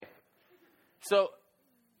So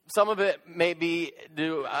some of it may be,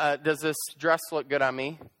 does this dress look good on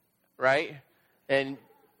me, right? And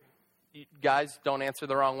you guys, don't answer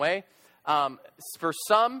the wrong way. For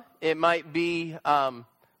some, it might be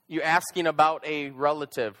you asking about a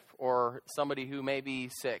relative or somebody who may be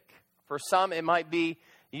sick. For some, it might be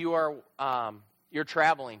you're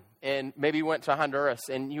traveling and maybe you went to Honduras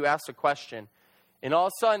and you asked a question. And all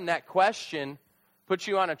of a sudden, that question puts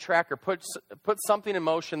you on a track or put something in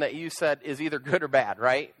motion that you said is either good or bad,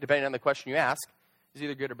 right? Depending on the question you ask, is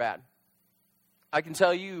either good or bad. I can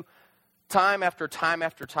tell you time after time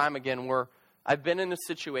after time again where I've been in a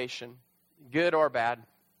situation, good or bad,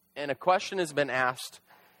 and a question has been asked,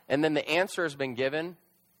 and then the answer has been given.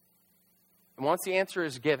 And once the answer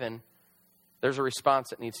is given, there's a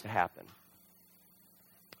response that needs to happen.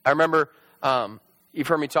 I remember, you've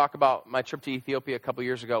heard me talk about my trip to Ethiopia a couple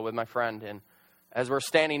years ago with my friend, and as we're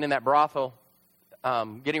standing in that brothel,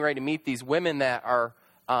 getting ready to meet these women that are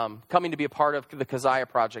coming to be a part of the Keziah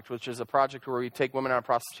Project, which is a project where we take women out of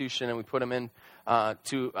prostitution and we put them in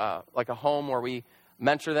to like a home where we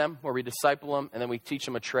mentor them, where we disciple them, and then we teach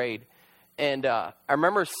them a trade. And I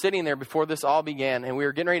remember sitting there before this all began, and we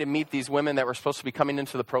were getting ready to meet these women that were supposed to be coming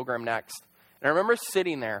into the program next. And I remember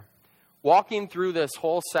sitting there, walking through this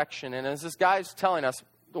whole section, and as this guy's telling us,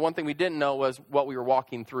 the one thing we didn't know was what we were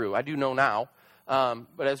walking through. I do know now.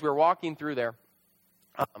 But as we were walking through there,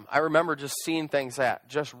 I remember just seeing things that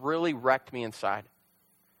just really wrecked me inside.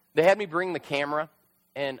 They had me bring the camera,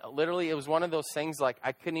 and literally it was one of those things like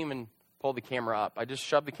I couldn't even pull the camera up. I just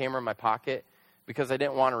shoved the camera in my pocket because I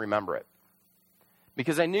didn't want to remember it.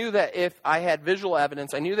 Because I knew that if I had visual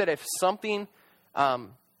evidence, I knew that if something,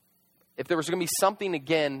 if there was going to be something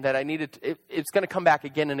again that I needed, it's going to come back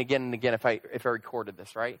again and again and again if I recorded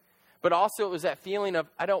this, right? But also it was that feeling of,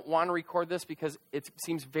 I don't want to record this because it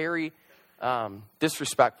seems very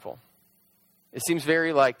disrespectful. It seems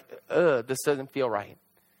very like, this doesn't feel right.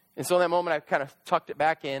 And so in that moment, I kind of tucked it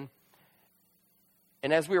back in.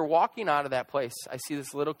 And as we were walking out of that place, I see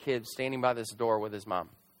this little kid standing by this door with his mom.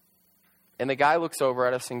 And the guy looks over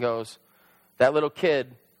at us and goes, that little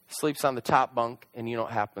kid sleeps on the top bunk and you know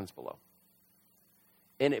what happens below.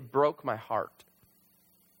 And it broke my heart.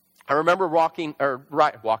 I remember walking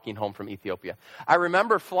home from Ethiopia. I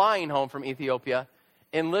remember flying home from Ethiopia,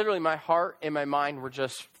 and literally my heart and my mind were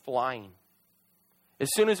just flying. As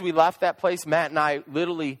soon as we left that place, Matt and I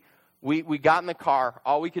literally, we got in the car.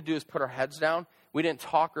 All we could do is put our heads down. We didn't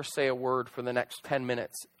talk or say a word for the next 10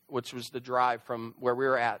 minutes, which was the drive from where we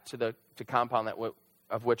were at to the compound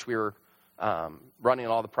of which we were running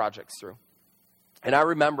all the projects through. And I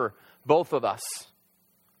remember both of us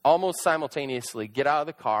almost simultaneously get out of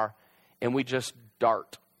the car and we just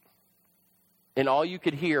dart. And all you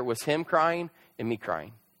could hear was him crying and me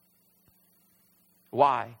crying.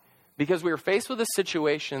 Why? Because we were faced with a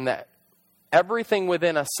situation that everything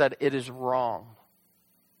within us said it is wrong.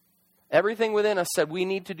 Everything within us said we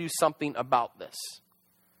need to do something about this.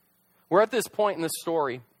 We're at this point in the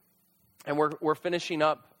story, and we're finishing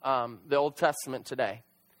up the Old Testament today.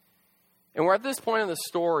 And we're at this point in the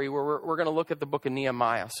story where we're going to look at the book of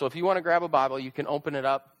Nehemiah. So if you want to grab a Bible, you can open it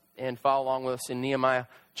up and follow along with us in Nehemiah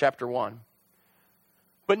chapter 1.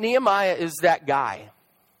 But Nehemiah is that guy.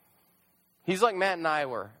 He's like Matt and I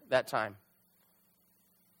were that time.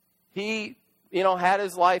 He, had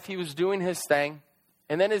his life. He was doing his thing.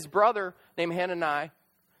 And then his brother named Hananiah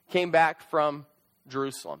came back from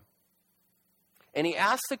Jerusalem. And he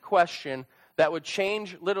asked a question that would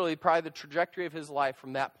change literally probably the trajectory of his life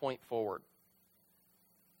from that point forward.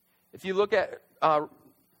 If you look at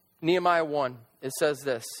Nehemiah 1, it says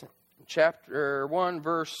this. Chapter 1,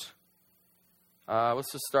 verse,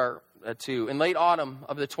 let's just start at 2. In late autumn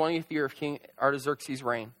of the 20th year of King Artaxerxes'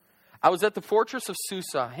 reign, I was at the fortress of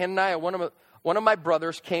Susa. Hananiah, one of my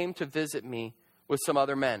brothers, came to visit me with some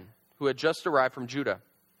other men who had just arrived from Judah.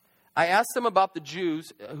 I asked them about the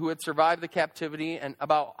Jews who had survived the captivity and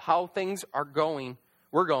about how things were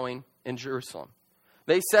going in Jerusalem.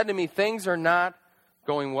 They said to me, things are not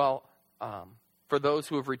going well for those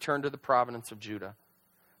who have returned to the province of Judah.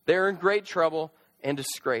 They are in great trouble and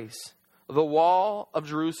disgrace. The wall of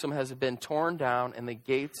Jerusalem has been torn down and the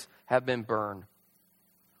gates have been burned.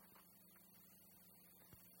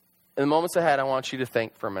 In the moments ahead, I want you to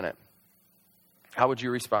think for a minute. How would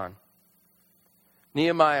you respond?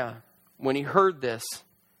 Nehemiah, when he heard this,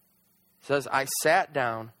 says, I sat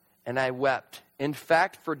down and I wept. In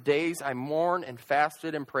fact, for days I mourned and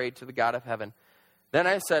fasted and prayed to the God of heaven. Then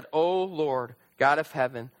I said, O Lord, God of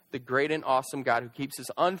heaven, the great and awesome God who keeps his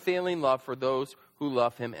unfailing love for those who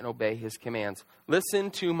love him and obey his commands.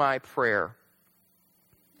 Listen to my prayer.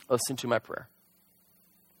 Listen to my prayer.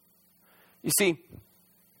 You see,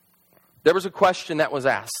 there was a question that was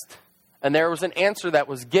asked, and there was an answer that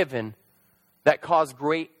was given that caused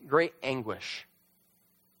great anguish.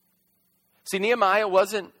 See, Nehemiah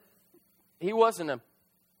let's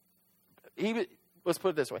put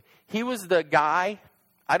it this way. He was the guy,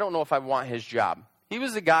 I don't know if I want his job. He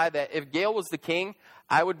was the guy that if Gale was the king,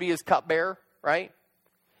 I would be his cupbearer, right?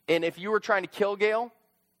 And if you were trying to kill Gale,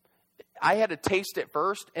 I had to taste it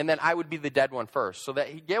first, and then I would be the dead one first. So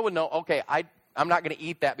that Gale would know, okay, I'm not going to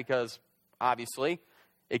eat that because, obviously,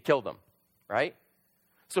 it killed him, right?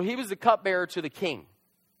 So he was the cupbearer to the king.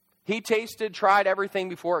 He tried everything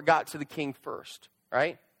before it got to the king first,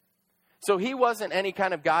 right? So he wasn't any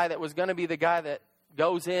kind of guy that was going to be the guy that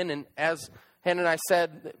goes in and, as Hannah and I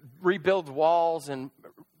said, rebuilds walls and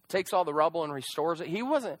takes all the rubble and restores it. He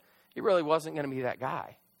really wasn't going to be that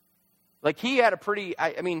guy. Like, he had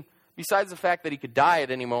besides the fact that he could die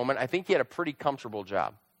at any moment, I think he had a pretty comfortable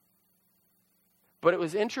job. But it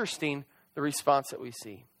was interesting, the response that we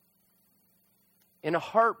see. In a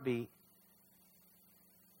heartbeat,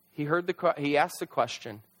 he asked the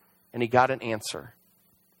question, and he got an answer.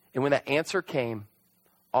 And when that answer came,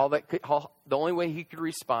 the only way he could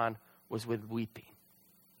respond was with weeping,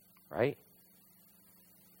 right?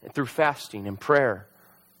 And through fasting and prayer.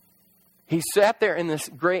 He sat there in this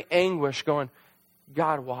great anguish going,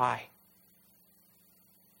 God, why?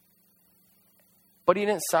 But he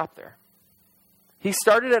didn't stop there. He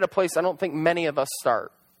started at a place I don't think many of us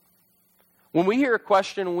start. When we hear a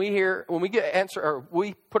question, when we get an answer, or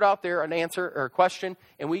we put out there an answer or a question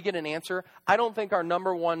and we get an answer, I don't think our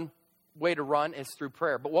number one way to run is through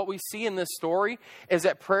prayer. But what we see in this story is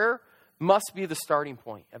that prayer must be the starting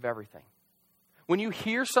point of everything. When you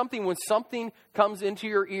hear something, when something comes into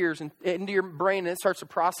your ears and into your brain and it starts to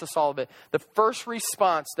process all of it, the first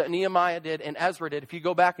response that Nehemiah did and Ezra did, if you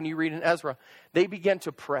go back and you read in Ezra, they began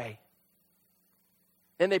to pray.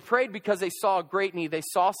 And they prayed because they saw a great need. They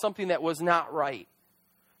saw something that was not right.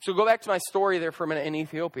 So go back to my story there for a minute in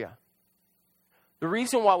Ethiopia. The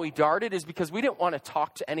reason why we darted is because we didn't want to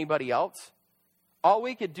talk to anybody else. All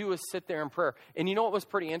we could do was sit there and pray. And you know what was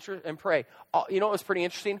pretty interesting? And pray. You know what was pretty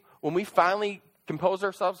interesting? When we finally composed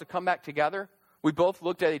ourselves to come back together, we both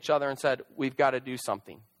looked at each other and said, we've got to do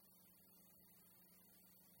something.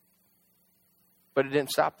 But it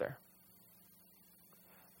didn't stop there.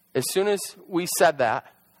 As soon as we said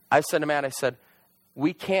that, I said to Matt,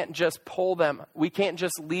 we can't just pull them. We can't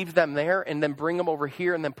just leave them there and then bring them over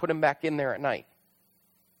here and then put them back in there at night.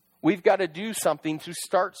 We've got to do something to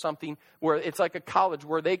start something where it's like a college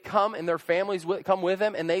where they come and their families come with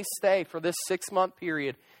them and they stay for this 6-month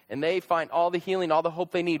period and they find all the healing, all the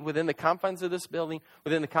hope they need within the confines of this building,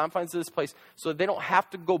 within the confines of this place, so that they don't have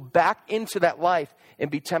to go back into that life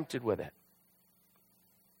and be tempted with it.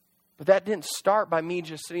 But that didn't start by me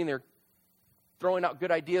just sitting there throwing out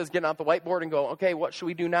good ideas, getting out the whiteboard and going, okay, what should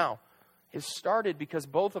we do now? It started because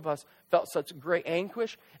both of us felt such great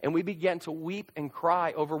anguish and we began to weep and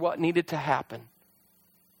cry over what needed to happen.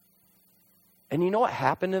 And you know what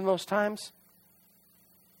happened in those times?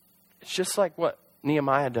 It's just like what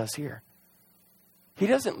Nehemiah does here. He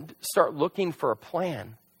doesn't start looking for a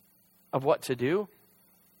plan of what to do.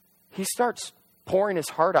 He starts pouring his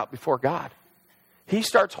heart out before God. He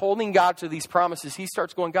starts holding God to these promises. He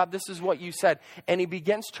starts going, God, this is what you said. And he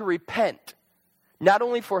begins to repent, not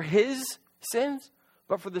only for his sins,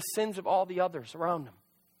 but for the sins of all the others around him.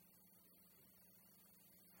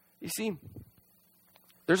 You see,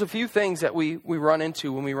 there's a few things that we run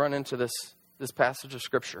into when we run into this passage of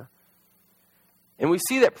Scripture. And we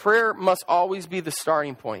see that prayer must always be the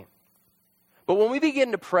starting point. But when we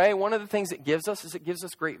begin to pray, one of the things it gives us is it gives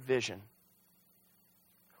us great vision.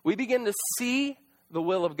 We begin to see the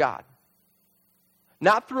will of God.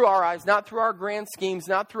 Not through our eyes, not through our grand schemes,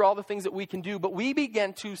 not through all the things that we can do, but we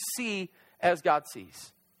begin to see as God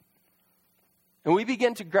sees. And we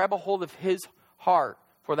begin to grab a hold of his heart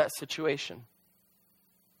for that situation.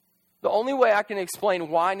 The only way I can explain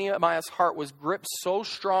why Nehemiah's heart was gripped so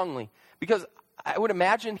strongly, because I would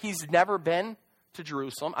imagine he's never been to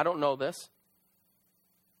Jerusalem. I don't know this.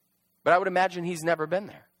 But I would imagine he's never been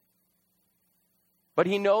there. But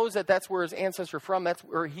he knows that that's where his ancestors are from. That's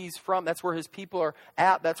where he's from. That's where his people are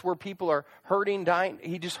at. That's where people are hurting, dying.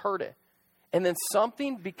 He just heard it. And then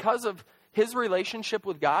something, because of his relationship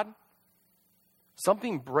with God,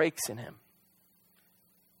 something breaks in him.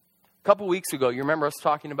 A couple weeks ago, you remember us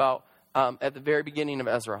talking about, at the very beginning of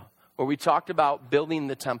Ezra, where we talked about building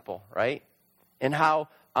the temple, right? And how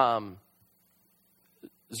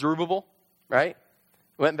Zerubbabel, right,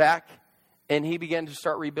 went back and he began to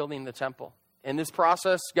start rebuilding the temple. And this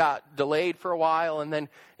process got delayed for a while, and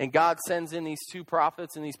God sends in these two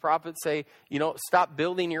prophets, and these prophets say, stop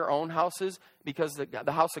building your own houses because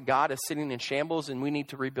the house of God is sitting in shambles, and we need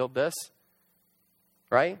to rebuild this,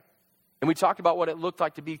 right? And we talked about what it looked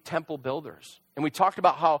like to be temple builders, and we talked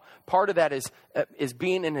about how part of that is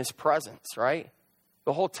being in His presence, right?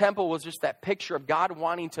 The whole temple was just that picture of God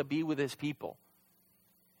wanting to be with His people.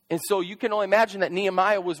 And so you can only imagine that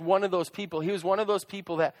Nehemiah was one of those people. He was one of those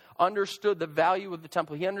people that understood the value of the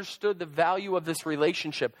temple. He understood the value of this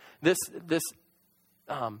relationship, this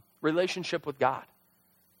relationship with God.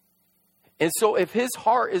 And so if his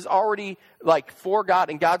heart is already like for God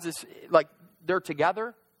and God's is like they're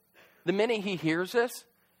together, the minute he hears this,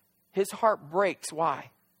 his heart breaks. Why?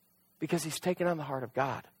 Because he's taken on the heart of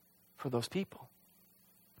God for those people.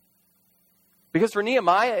 Because for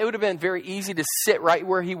Nehemiah, it would have been very easy to sit right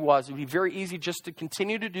where he was. It would be very easy just to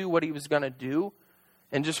continue to do what he was going to do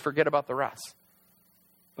and just forget about the rest.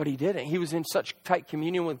 But he didn't. He was in such tight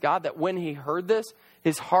communion with God that when he heard this,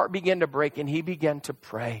 his heart began to break and he began to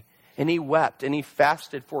pray. And he wept and he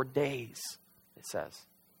fasted for days, it says.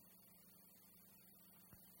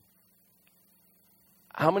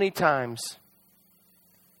 How many times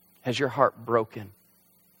has your heart broken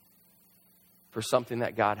for something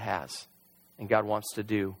that God has? And God wants to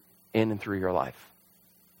do in and through your life.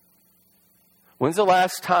 When's the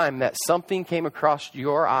last time that something came across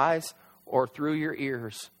your eyes or through your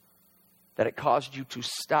ears that it caused you to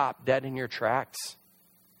stop dead in your tracks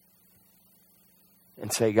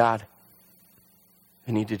and say, God,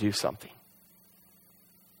 I need to do something?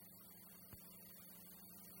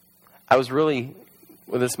 I was really,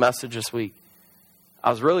 with this message this week,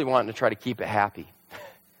 I was really wanting to try to keep it happy.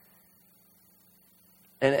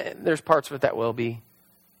 And there's parts of it that will be.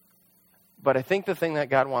 But I think the thing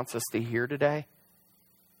that God wants us to hear today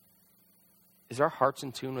is our hearts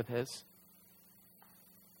in tune with His.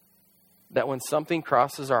 That when something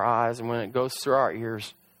crosses our eyes and when it goes through our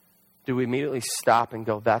ears, do we immediately stop and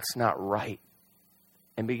go, that's not right?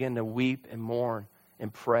 And begin to weep and mourn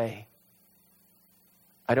and pray.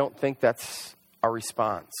 I don't think that's our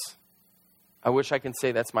response. I wish I could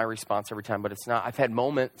say that's my response every time, but it's not. I've had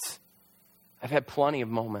moments. I've had plenty of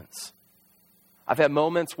moments. I've had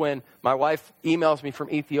moments when my wife emails me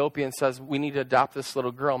from Ethiopia and says, we need to adopt this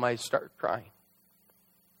little girl, and I start crying.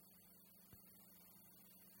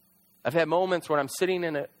 I've had moments when I'm sitting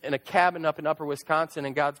in a cabin up in upper Wisconsin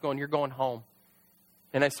and God's going, you're going home.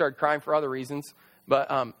 And I started crying for other reasons.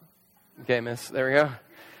 But, okay, miss, there we go.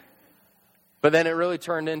 But then it really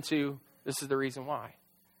turned into, this is the reason why.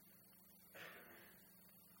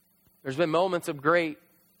 There's been moments of great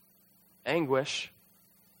anguish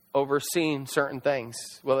over seeing certain things,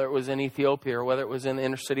 whether it was in Ethiopia or whether it was in the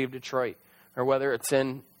inner city of Detroit or whether it's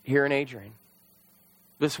here in Adrian.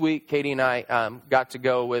 This week, Katie and I got to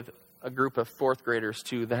go with a group of fourth graders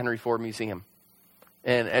to the Henry Ford Museum.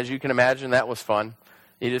 And as you can imagine, that was fun.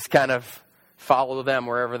 You just kind of follow them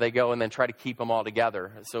wherever they go and then try to keep them all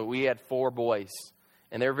together. So we had 4 boys,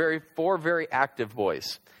 and they're four very active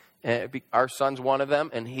boys. And our son's one of them,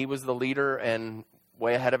 and he was the leader and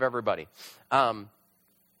way ahead of everybody.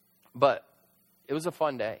 But it was a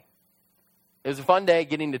fun day. It was a fun day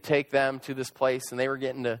getting to take them to this place, and they were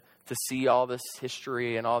getting to see all this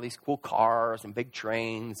history and all these cool cars and big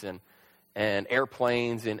trains and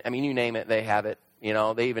airplanes. And I mean, you name it, they have it. You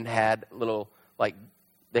know, they even had little, like,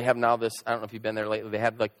 they have now this, I don't know if you've been there lately, they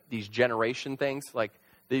have like these generation things. Like,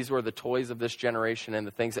 these were the toys of this generation and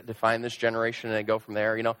the things that define this generation, and they go from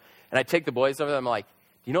there, you know. And I take the boys over there, I'm like,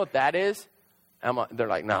 do you know what that is? They're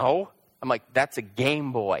like, no. I'm like, that's a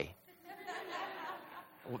Game Boy.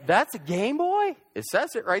 That's a Game Boy? It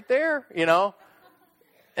says it right there, you know.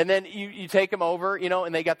 And then you take them over, you know,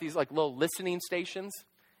 and they got these like little listening stations,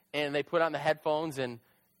 and they put on the headphones, and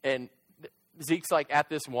Zeke's like at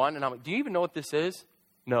this one, and I'm like, do you even know what this is?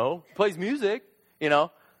 No. It plays music, you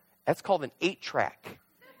know. That's called an 8-track.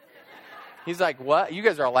 He's like, what? You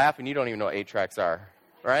guys are all laughing. You don't even know what 8-tracks are,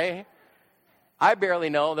 right? I barely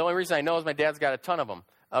know. The only reason I know is my dad's got a ton of them,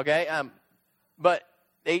 okay? But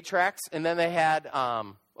 8 tracks, and then they had,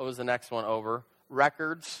 what was the next one over?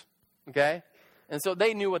 Records, okay? And so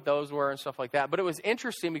they knew what those were and stuff like that. But it was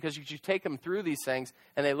interesting because you take them through these things,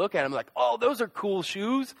 and they look at them like, oh, those are cool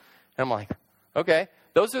shoes. And I'm like, okay.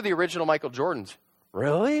 Those are the original Michael Jordans.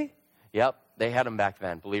 Really? Yep, they had them back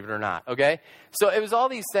then, believe it or not, okay? So it was all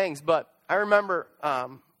these things, but I remember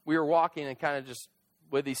we were walking and kind of just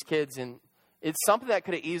with these kids, and it's something that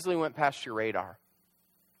could have easily went past your radar.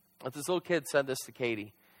 But this little kid said this to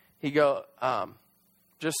Katie. He I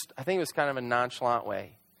think it was kind of a nonchalant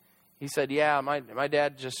way. He said, yeah, my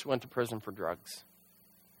dad just went to prison for drugs.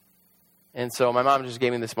 And so my mom just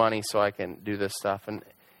gave me this money so I can do this stuff. And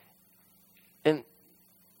none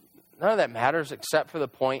of that matters except for the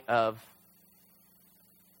point of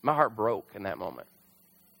my heart broke in that moment.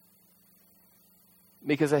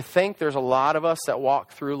 Because I think there's a lot of us that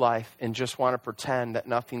walk through life and just want to pretend that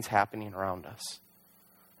nothing's happening around us.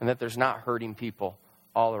 And that there's not hurting people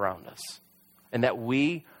all around us. And that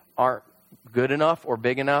we aren't good enough or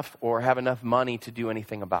big enough or have enough money to do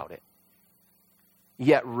anything about it.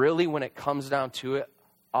 Yet really when it comes down to it,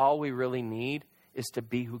 all we really need is to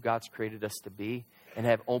be who God's created us to be and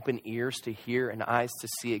have open ears to hear and eyes to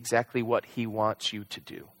see exactly what He wants you to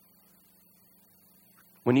do.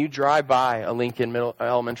 When you drive by a Lincoln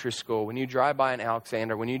Elementary School, when you drive by an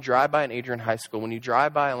Alexander, when you drive by an Adrian High School, when you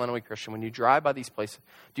drive by a Lenawee Christian, when you drive by these places,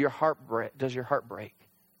 does your heart break?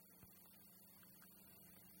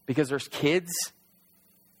 Because there's kids,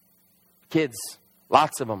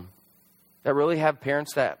 lots of them, that really have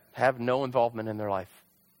parents that have no involvement in their life.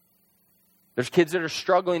 There's kids that are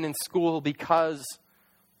struggling in school because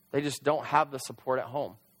they just don't have the support at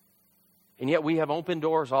home. And yet we have open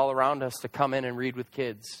doors all around us to come in and read with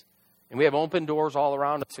kids. And we have open doors all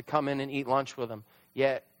around us to come in and eat lunch with them.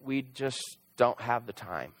 Yet we just don't have the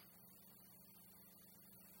time.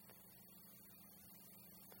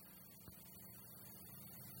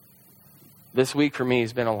 This week for me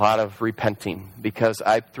has been a lot of repenting because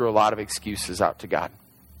I threw a lot of excuses out to God.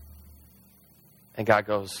 And God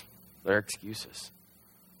goes, they're excuses.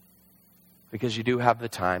 Because you do have the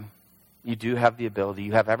time. You do have the ability.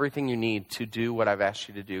 You have everything you need to do what I've asked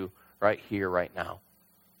you to do right here, right now.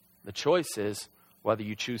 The choice is whether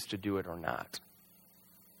you choose to do it or not.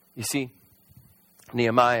 You see,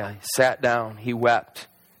 Nehemiah sat down. He wept.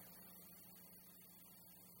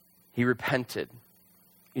 He repented.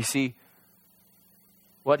 You see,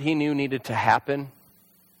 what he knew needed to happen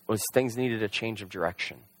was things needed a change of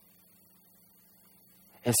direction.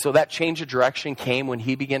 And so that change of direction came when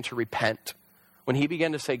he began to repent. When he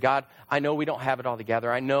began to say, God, I know we don't have it all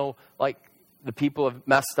together. I know like the people have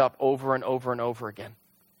messed up over and over and over again.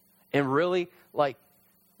 And really, like,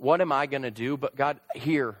 what am I going to do? But God,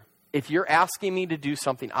 here, if you're asking me to do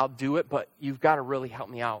something, I'll do it, but you've got to really help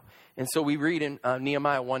me out. And so we read in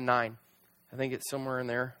Nehemiah 1:9. I think it's somewhere in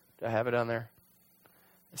there. Do I have it on there?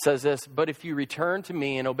 It says this, but if you return to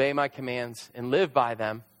me and obey my commands and live by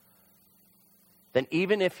them, then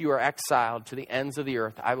even if you are exiled to the ends of the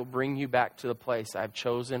earth, I will bring you back to the place I've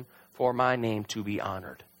chosen for my name to be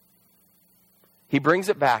honored. He brings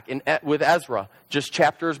it back with Ezra, just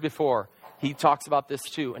chapters before. He talks about this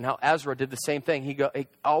too, and how Ezra did the same thing. It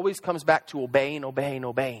always comes back to obeying.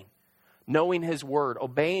 Knowing His word,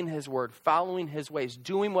 obeying His word, following His ways,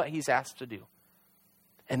 doing what He's asked to do.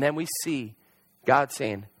 And then we see God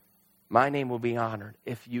saying, my name will be honored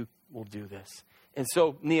if you will do this. And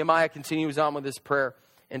so Nehemiah continues on with this prayer.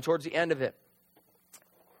 And towards the end of it,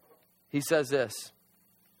 he says this.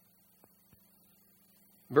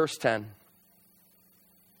 Verse 10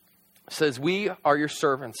 says, we are your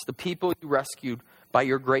servants, the people you rescued by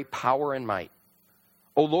your great power and might.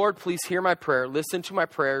 O Lord, please hear my prayer. Listen to my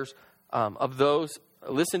prayers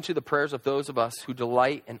listen to the prayers of those of us who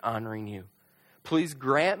delight in honoring you. Please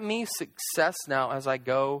grant me success now as I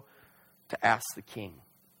go to ask the king.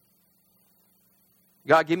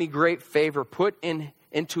 God, give me great favor. Put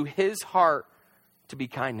into his heart to be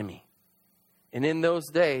kind to me. And in those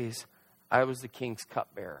days, I was the king's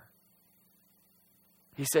cupbearer.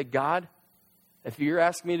 He said, God, if you're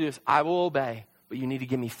asking me to do this, I will obey, but you need to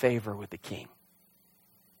give me favor with the king.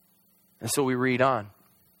 And so we read on.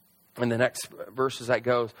 In the next verses that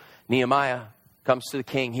goes, Nehemiah comes to the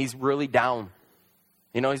king. He's really down.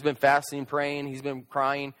 You know, he's been fasting, praying. He's been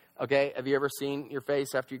crying. Okay, have you ever seen your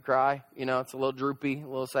face after you cry? You know, it's a little droopy, a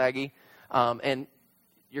little saggy. And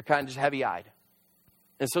you're kind of just heavy-eyed.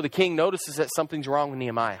 And so the king notices that something's wrong with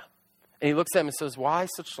Nehemiah. And he looks at him and says, why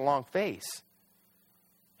such a long face?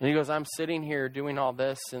 And he goes, I'm sitting here doing all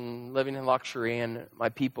this and living in luxury, and my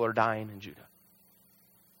people are dying in Judah.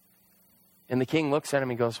 And the king looks at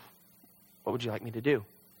him and goes, what would you like me to do?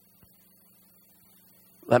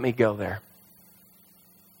 Let me go there.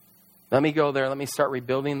 Let me go there. Let me start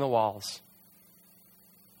rebuilding the walls.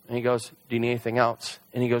 And he goes, do you need anything else?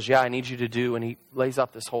 And he goes, yeah, I need you to do. And he lays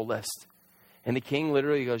out this whole list. And the king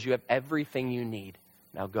literally goes, you have everything you need.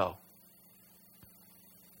 Now go.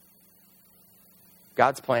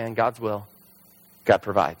 God's plan, God's will, God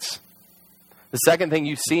provides. The second thing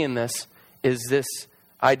you see in this is this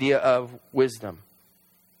idea of wisdom.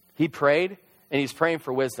 He prayed, and he's praying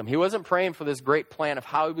for wisdom. He wasn't praying for this great plan of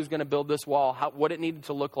how he was going to build this wall, what it needed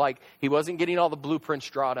to look like. He wasn't getting all the blueprints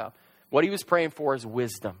drawn up. What he was praying for is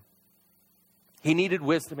wisdom. He needed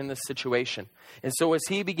wisdom in this situation. And so as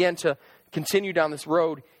he began to continue down this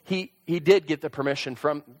road, he did get the permission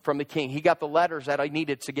from the king. He got the letters that I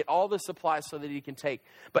needed to get all the supplies so that he can take.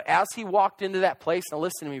 But as he walked into that place, now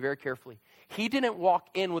listen to me very carefully, he didn't walk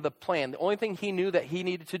in with a plan. The only thing he knew that he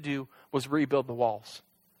needed to do was rebuild the walls.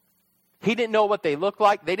 He didn't know what they looked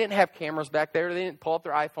like. They didn't have cameras back there. They didn't pull up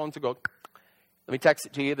their iPhones and go, let me text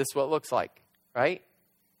it to you. This is what it looks like, right?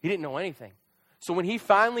 He didn't know anything. So when he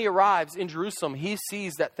finally arrives in Jerusalem, he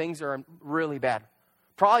sees that things are really bad.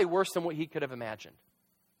 Probably worse than what he could have imagined.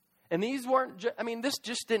 And these weren't, this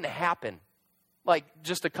just didn't happen like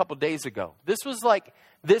just a couple days ago. This was like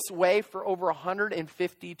this way for over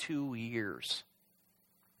 152 years.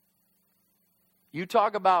 You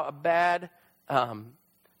talk about a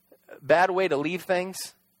bad way to leave things.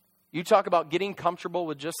 You talk about getting comfortable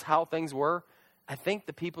with just how things were. I think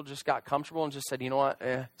the people just got comfortable and just said, you know what,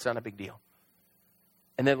 it's not a big deal.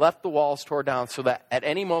 And they left the walls tore down so that at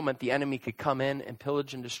any moment the enemy could come in and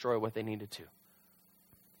pillage and destroy what they needed to.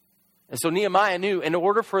 And so Nehemiah knew in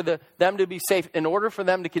order for them to be safe, in order for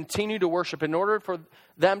them to continue to worship, in order for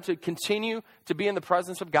them to continue to be in the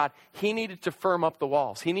presence of God, he needed to firm up the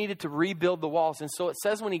walls. He needed to rebuild the walls. And so it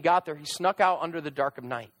says when he got there, he snuck out under the dark of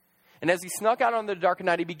night. And as he snuck out under the dark of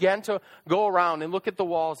night, he began to go around and look at the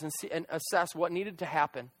walls and see, and assess what needed to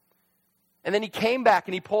happen. And then he came back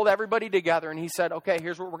and he pulled everybody together and he said, okay,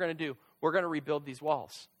 here's what we're going to do. We're going to rebuild these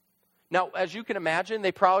walls. Now, as you can imagine,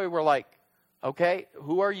 they probably were like, okay,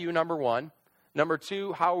 who are you, number one? Number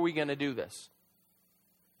two, how are we going to do this?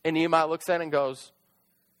 And Nehemiah looks at it and goes,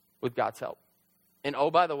 with God's help. And oh,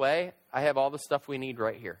 by the way, I have all the stuff we need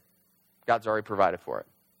right here. God's already provided for it.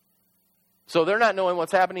 So they're not knowing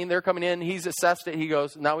what's happening. They're coming in. He's assessed it. He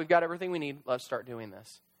goes, now we've got everything we need. Let's start doing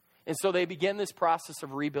this. And so they begin this process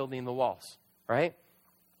of rebuilding the walls, right?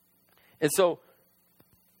 And so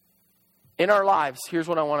in our lives, here's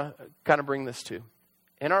what I want to kind of bring this to.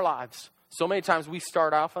 In our lives, so many times we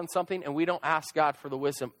start off on something and we don't ask God for the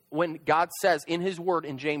wisdom. When God says in his word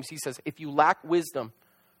in James, he says, if you lack wisdom,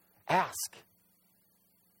 ask.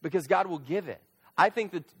 Because God will give it. I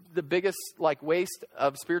think that the biggest waste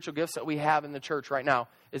of spiritual gifts that we have in the church right now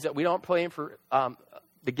is that we don't pray for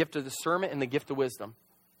the gift of discernment and the gift of wisdom.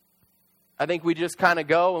 I think we just kind of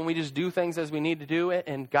go and we just do things as we need to do it.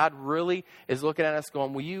 And God really is looking at us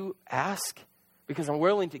going, will you ask? Because I'm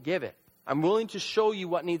willing to give it. I'm willing to show you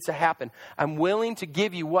what needs to happen. I'm willing to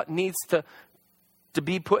give you what needs to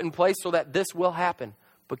be put in place so that this will happen.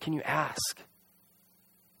 But can you ask?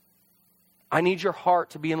 I need your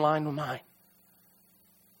heart to be in line with mine.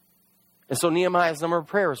 And so Nehemiah's number of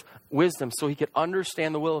prayers, wisdom, so he could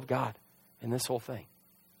understand the will of God in this whole thing.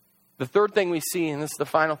 The third thing we see, and this is the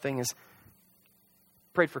final thing, is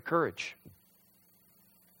prayed for courage.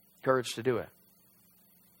 Courage to do it.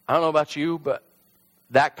 I don't know about you, but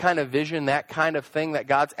that kind of vision, that kind of thing that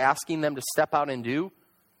God's asking them to step out and do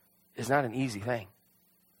is not an easy thing.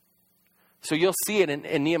 So you'll see it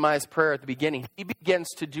in Nehemiah's prayer at the beginning. He begins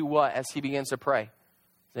to do what as he begins to pray?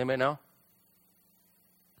 Does anybody know?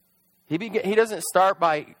 He doesn't start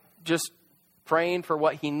by just praying for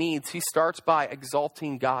what he needs. He starts by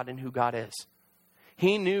exalting God and who God is.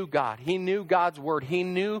 He knew God. He knew God's word. He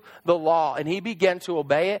knew the law, and he began to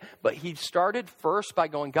obey it. But he started first by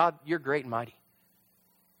going, God, you're great and mighty.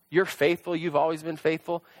 You're faithful. You've always been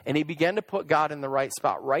faithful. And he began to put God in the right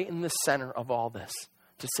spot, right in the center of all this,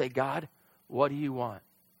 to say, God, what do you want?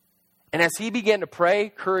 And as he began to pray,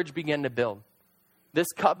 courage began to build. This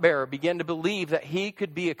cupbearer began to believe that he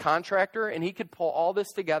could be a contractor and he could pull all this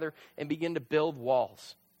together and begin to build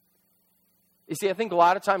walls. You see, I think a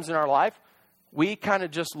lot of times in our life, we kind of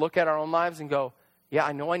just look at our own lives and go, yeah,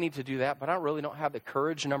 I know I need to do that, but I really don't have the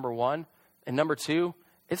courage, number one. And number two,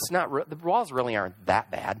 the walls really aren't that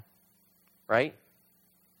bad, right?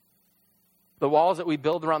 The walls that we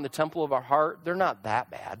build around the temple of our heart, they're not that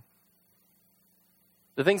bad.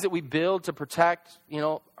 The things that we build to protect,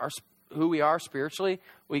 who we are spiritually,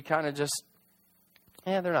 we kind of just,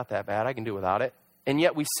 they're not that bad. I can do without it. And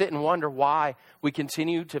yet we sit and wonder why we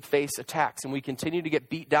continue to face attacks and we continue to get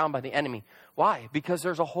beat down by the enemy. Why? Because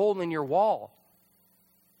there's a hole in your wall.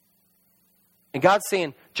 And God's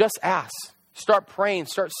saying, just ask. Start praying.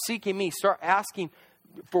 Start seeking me. Start asking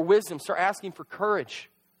for wisdom. Start asking for courage.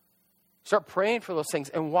 Start praying for those things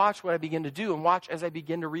and watch what I begin to do and watch as I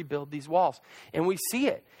begin to rebuild these walls. And we see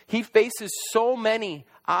it. He faces so many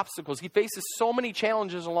obstacles. He faces so many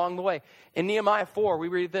challenges along the way. In Nehemiah 4, we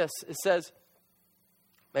read this. It says,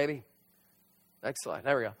 maybe, next slide.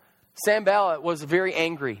 There we go. Sanballat was very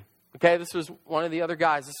angry. Okay, this was one of the other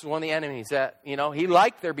guys. This was one of the enemies that, he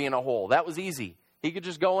liked there being a hole. That was easy. He could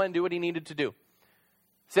just go in and do what he needed to do.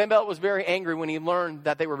 Sanballat was very angry when he learned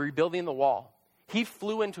that they were rebuilding the wall. He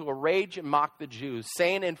flew into a rage and mocked the Jews,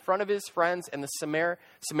 saying in front of his friends and the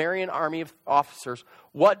Samaritan army of officers,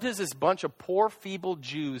 "What does this bunch of poor, feeble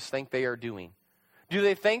Jews think they are doing? Do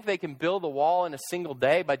they think they can build a wall in a single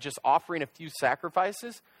day by just offering a few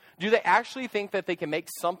sacrifices? Do they actually think that they can make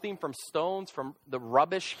something from stones from the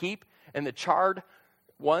rubbish heap and the charred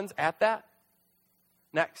ones at that?"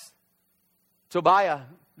 Next, Tobiah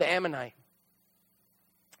the Ammonite,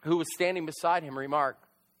 who was standing beside him, remarked,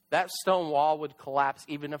 "That stone wall would collapse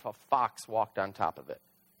even if a fox walked on top of it."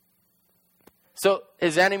 So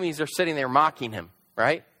his enemies are sitting there mocking him,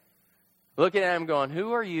 right? Looking at him going,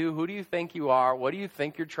 "Who are you? Who do you think you are? What do you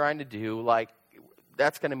think you're trying to do?" Like,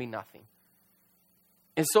 that's going to be nothing.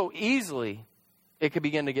 And so easily, it could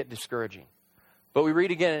begin to get discouraging. But we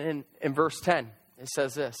read again in verse 10. It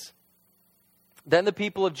says this. Then the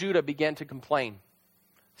people of Judah began to complain.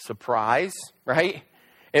 Surprise, right?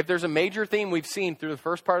 If there's a major theme we've seen through the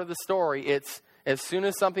first part of the story, it's as soon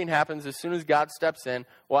as something happens, as soon as God steps in,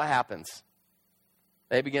 what happens?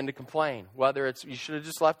 They begin to complain. Whether it's, "You should have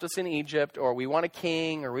just left us in Egypt," or "We want a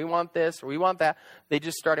king," or "We want this," or "We want that." They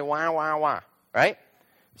just started wah, wah, wah, right?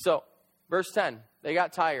 So, verse 10, they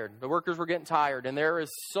got tired. The workers were getting tired, and there is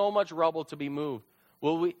so much rubble to be moved.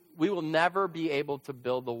 We will never be able to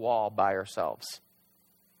build the wall by ourselves.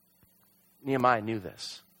 Nehemiah knew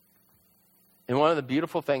this. And one of the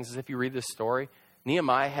beautiful things is if you read this story,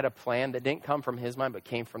 Nehemiah had a plan that didn't come from his mind, but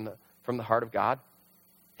came from the heart of God.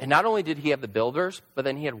 And not only did he have the builders, but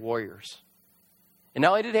then he had warriors. And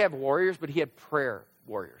not only did he have warriors, but he had prayer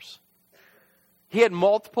warriors. He had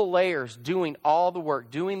multiple layers doing all the work,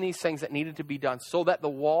 doing these things that needed to be done so that the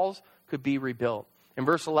walls could be rebuilt. In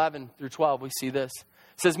verse 11 through 12, we see this.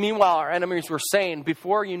 It says, "Meanwhile, our enemies were saying,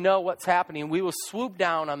 'Before you know what's happening, we will swoop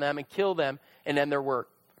down on them and kill them and end their work.'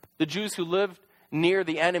 The Jews who lived near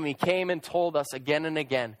the enemy came and told us again and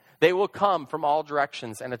again, 'They will come from all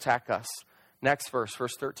directions and attack us.'" Next verse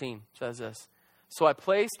 13, says this. "So I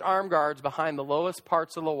placed armed guards behind the lowest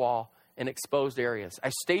parts of the wall in exposed areas.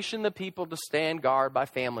 I stationed the people to stand guard by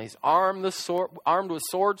families, armed with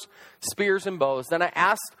swords, spears, and bows. Then I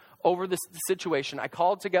asked over this situation. I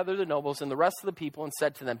called together the nobles and the rest of the people and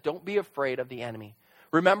said to them, 'Don't be afraid of the enemy.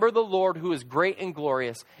 Remember the Lord who is great and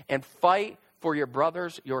glorious, and fight for your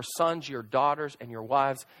brothers, your sons, your daughters, and your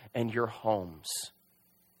wives, and your homes.'"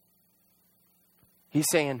 He's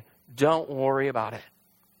saying, don't worry about it.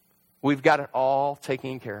 We've got it all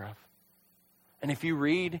taken care of. And if you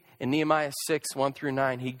read in Nehemiah 6, 1 through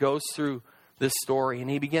 9, he goes through this story and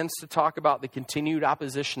he begins to talk about the continued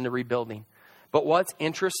opposition to rebuilding. But what's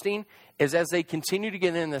interesting is as they continue to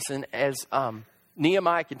get in this, and as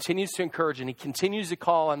Nehemiah continues to encourage and he continues to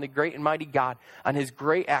call on the great and mighty God, on his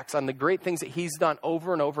great acts, on the great things that he's done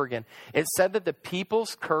over and over again, it said that the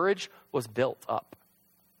people's courage was built up.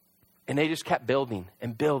 And they just kept building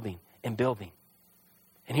and building and building.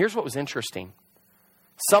 And here's what was interesting.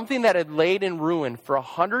 Something that had laid in ruin for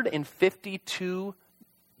 152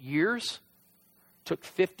 years took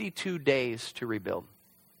 52 days to rebuild.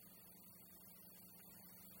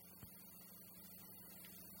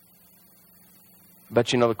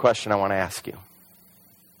 But you know the question I want to ask you.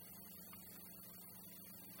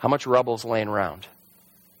 How much rubble's laying around?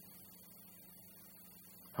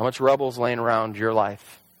 How much rubble's laying around your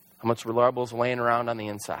life? How much rubble's laying around on the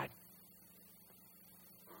inside?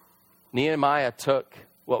 Nehemiah took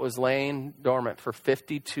what was laying dormant for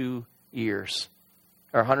 52 years,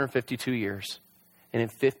 or 152 years, and in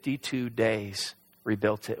 52 days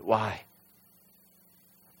rebuilt it. Why?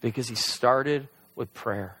 Because he started with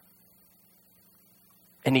prayer.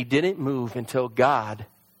 And he didn't move until God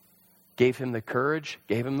gave him the courage,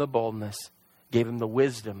 gave him the boldness, gave him the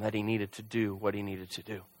wisdom that he needed to do what he needed to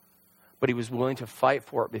do. But he was willing to fight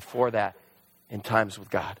for it before that in times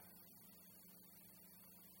with God.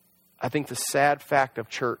 I think the sad fact of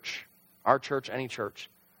church, our church, any church,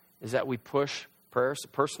 is that we push prayer,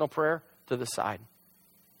 personal prayer, to the side.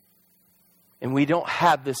 And we don't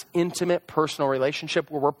have this intimate personal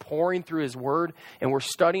relationship where we're pouring through his word and we're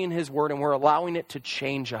studying his word and we're allowing it to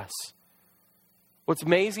change us. What's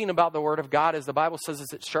amazing about the word of God is the Bible says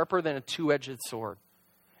it's sharper than a two-edged sword.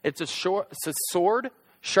 It's a sword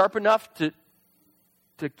sharp enough to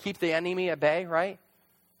keep the enemy at bay, right?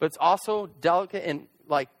 But it's also delicate and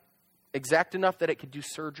exact enough that it could do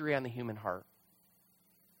surgery on the human heart.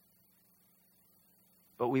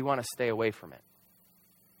 But we want to stay away from it.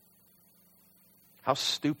 How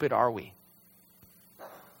stupid are we?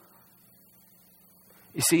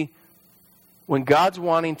 You see, when God's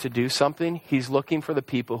wanting to do something, he's looking for the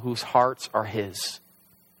people whose hearts are his.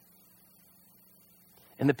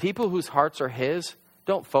 And the people whose hearts are his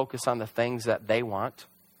don't focus on the things that they want.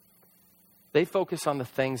 They focus on the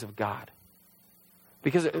things of God.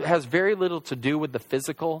 Because it has very little to do with the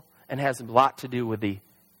physical and has a lot to do with the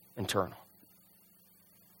internal.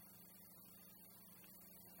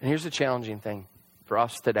 And here's the challenging thing for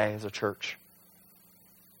us today as a church.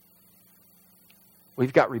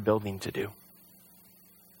 We've got rebuilding to do.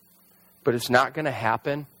 But it's not going to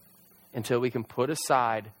happen until we can put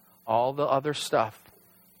aside all the other stuff,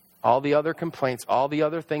 all the other complaints, all the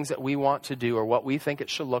other things that we want to do or what we think it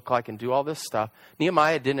should look like and do all this stuff.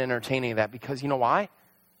 Nehemiah didn't entertain any of that because you know why?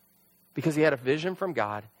 Because he had a vision from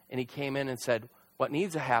God and he came in and said, what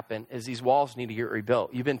needs to happen is these walls need to get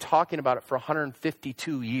rebuilt. You've been talking about it for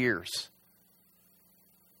 152 years.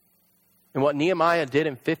 And what Nehemiah did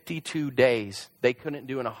in 52 days, they couldn't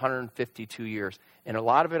do in 152 years. And a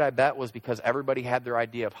lot of it, I bet, was because everybody had their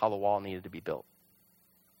idea of how the wall needed to be built.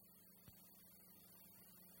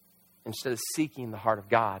 Instead of seeking the heart of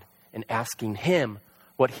God and asking Him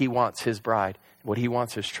what He wants His bride, what He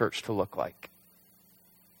wants His church to look like.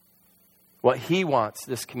 What He wants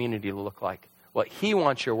this community to look like. What He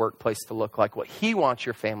wants your workplace to look like. What He wants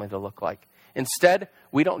your family to look like. Instead,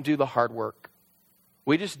 we don't do the hard work.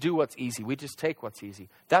 We just do what's easy. We just take what's easy.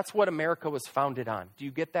 That's what America was founded on. Do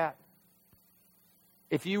you get that?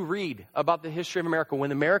 If you read about the history of America,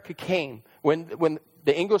 when America came, when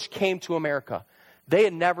the English came to America, they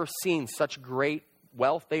had never seen such great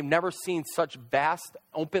wealth. They've never seen such vast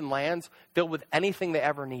open lands filled with anything they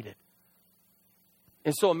ever needed.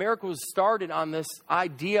 And so America was started on this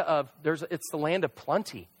idea of it's the land of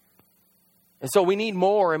plenty. And so we need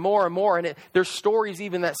more and more and more. And there's stories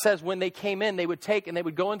even that says when they came in, they would take and they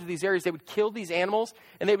would go into these areas, they would kill these animals,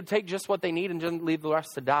 and they would take just what they need and just leave the rest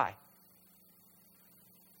to die.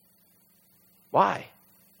 Why?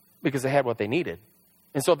 Because they had what they needed.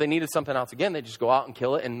 And so if they needed something else again, they'd just go out and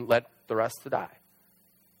kill it and let the rest to die.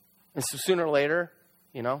 And so sooner or later,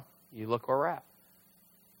 you look where we're at.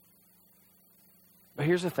 But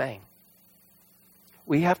here's the thing.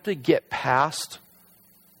 We have to get past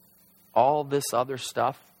all this other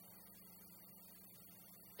stuff.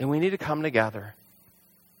 And we need to come together.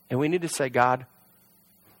 And we need to say, God,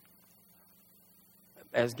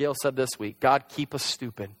 as Gail said this week, God, keep us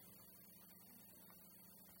stupid.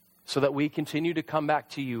 So that we continue to come back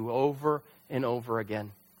to you over and over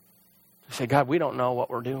again. To say, God, we don't know what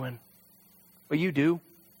we're doing. But you do.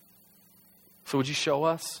 So would you show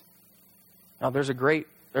us? Now there's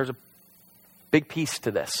a big piece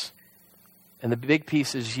to this. And the big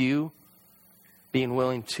piece is you being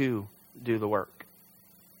willing to do the work.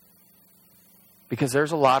 Because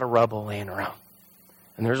there's a lot of rubble laying around.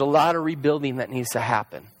 And there's a lot of rebuilding that needs to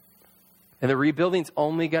happen. And the rebuilding's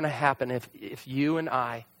only going to happen if you and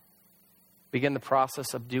I begin the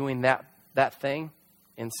process of doing that thing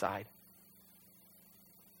inside.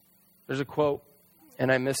 There's a quote,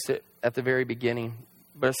 and I missed it at the very beginning,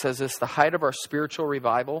 but it says this: the height of our spiritual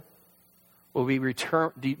revival will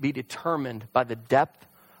be determined by the depth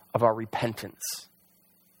of our repentance.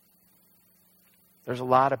 There's a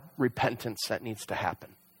lot of repentance that needs to happen.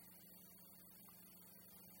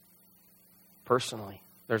 Personally,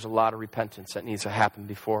 there's a lot of repentance that needs to happen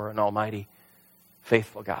before an almighty,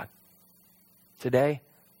 faithful God. Today,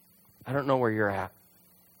 I don't know where you're at.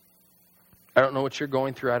 I don't know what you're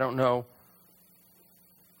going through. I don't know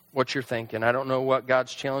what you're thinking. I don't know what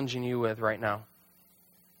God's challenging you with right now.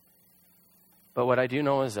 But what I do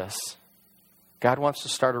know is this: God wants to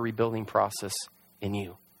start a rebuilding process in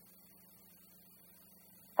you.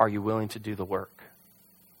 Are you willing to do the work?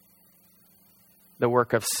 The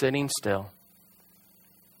work of sitting still,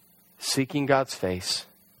 seeking God's face,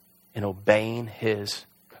 and obeying His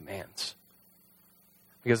commands.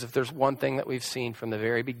 Because if there's one thing that we've seen from the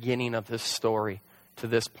very beginning of this story to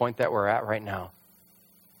this point that we're at right now,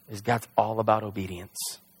 is God's all about obedience.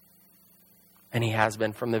 And He has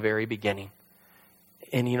been from the very beginning.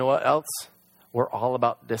 And you know what else? We're all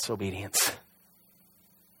about disobedience.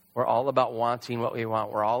 We're all about wanting what we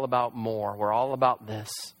want. We're all about more. We're all about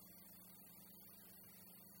this.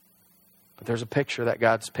 But there's a picture that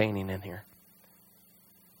God's painting in here.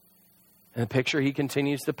 And the picture He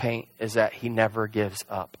continues to paint is that He never gives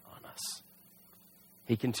up on us.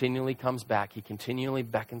 He continually comes back. He continually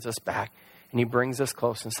beckons us back. And He brings us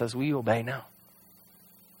close and says, will you obey now?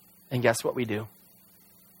 And guess what we do?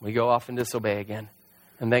 We go off and disobey again.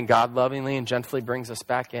 And then God lovingly and gently brings us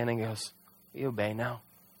back in and goes, will you obey now?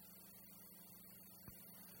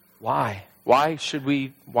 Why? Why should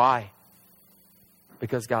we? Why?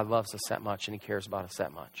 Because God loves us that much and He cares about us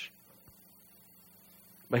that much.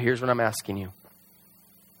 But here's what I'm asking you.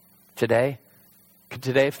 Today, could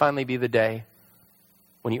today finally be the day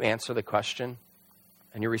when you answer the question,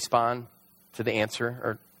 And you respond to the answer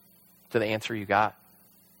or to the answer you got.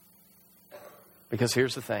 Because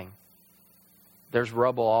here's the thing. There's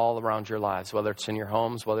rubble all around your lives, whether it's in your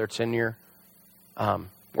homes, whether it's in your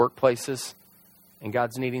workplaces. And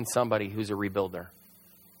God's needing somebody who's a rebuilder.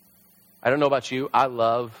 I don't know about you. I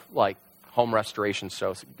love like home restoration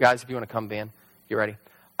shows. Guys, if you want to come, Van, get ready.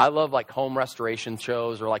 I love like home restoration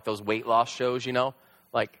shows or like those weight loss shows, you know.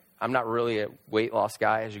 Like I'm not really a weight loss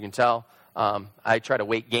guy, as you can tell. I try to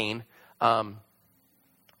weight gain.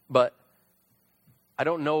 But I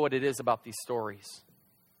don't know what it is about these stories.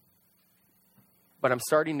 But I'm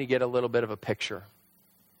starting to get a little bit of a picture.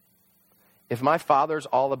 If my Father's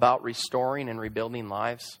all about restoring and rebuilding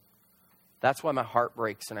lives, that's why my heart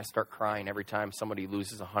breaks and I start crying every time somebody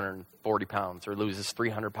loses 140 pounds or loses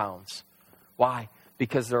 300 pounds. Why?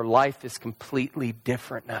 Because their life is completely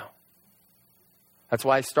different now. That's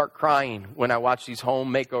why I start crying when I watch these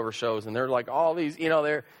home makeover shows and they're like all these,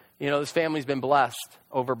 this family's been blessed,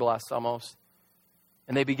 over-blessed almost.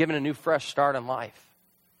 And they'd be given a new fresh start in life.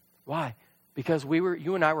 Why? Because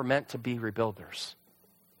you and I were meant to be rebuilders.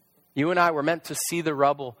 You and I were meant to see the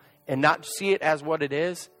rubble and not see it as what it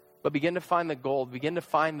is, but begin to find the gold, begin to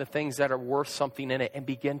find the things that are worth something in it and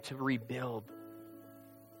begin to rebuild.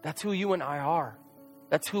 That's who you and I are.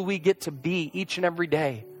 That's who we get to be each and every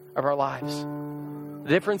day of our lives. The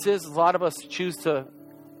difference is a lot of us choose to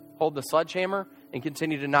hold the sledgehammer and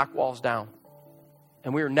continue to knock walls down.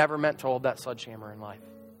 And we were never meant to hold that sledgehammer in life.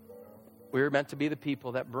 We were meant to be the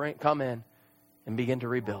people that come in and begin to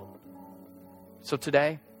rebuild. So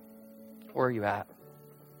today, where are you at?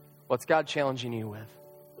 What's God challenging you with?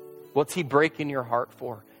 What's He breaking your heart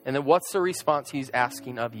for? And then what's the response He's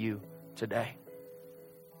asking of you today?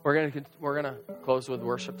 We're gonna close with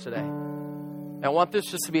worship today. And I want this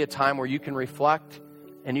just to be a time where you can reflect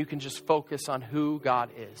and you can just focus on who God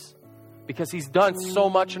is. Because He's done so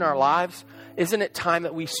much in our lives. Isn't it time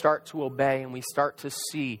that we start to obey and we start to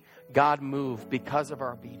see God move because of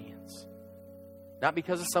our obedience? Not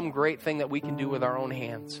because of some great thing that we can do with our own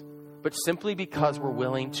hands, but simply because we're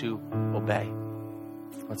willing to obey.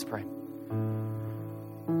 Let's pray.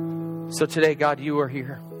 So today, God, you are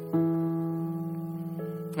here.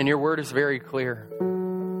 And your word is very clear.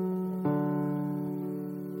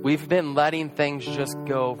 We've been letting things just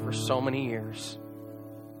go for so many years.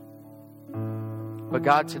 But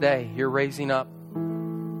God, today, you're raising up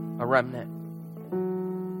a remnant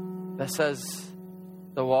that says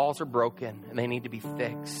the walls are broken and they need to be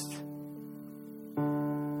fixed.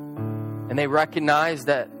 And they recognize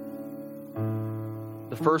that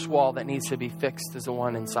the first wall that needs to be fixed is the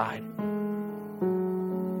one inside.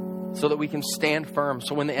 So that we can stand firm.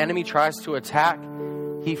 So when the enemy tries to attack,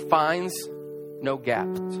 he finds no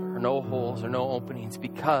gaps or no holes or no openings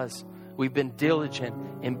because we've been diligent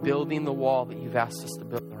in building the wall that you've asked us to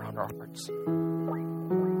build around our hearts.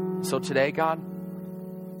 So today, God,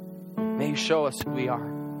 may you show us who we are.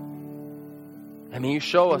 And may you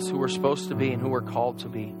show us who we're supposed to be and who we're called to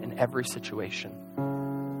be in every situation.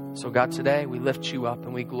 So God, today we lift you up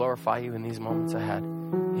and we glorify you in these moments ahead.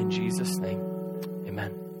 In Jesus' name,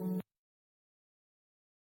 amen.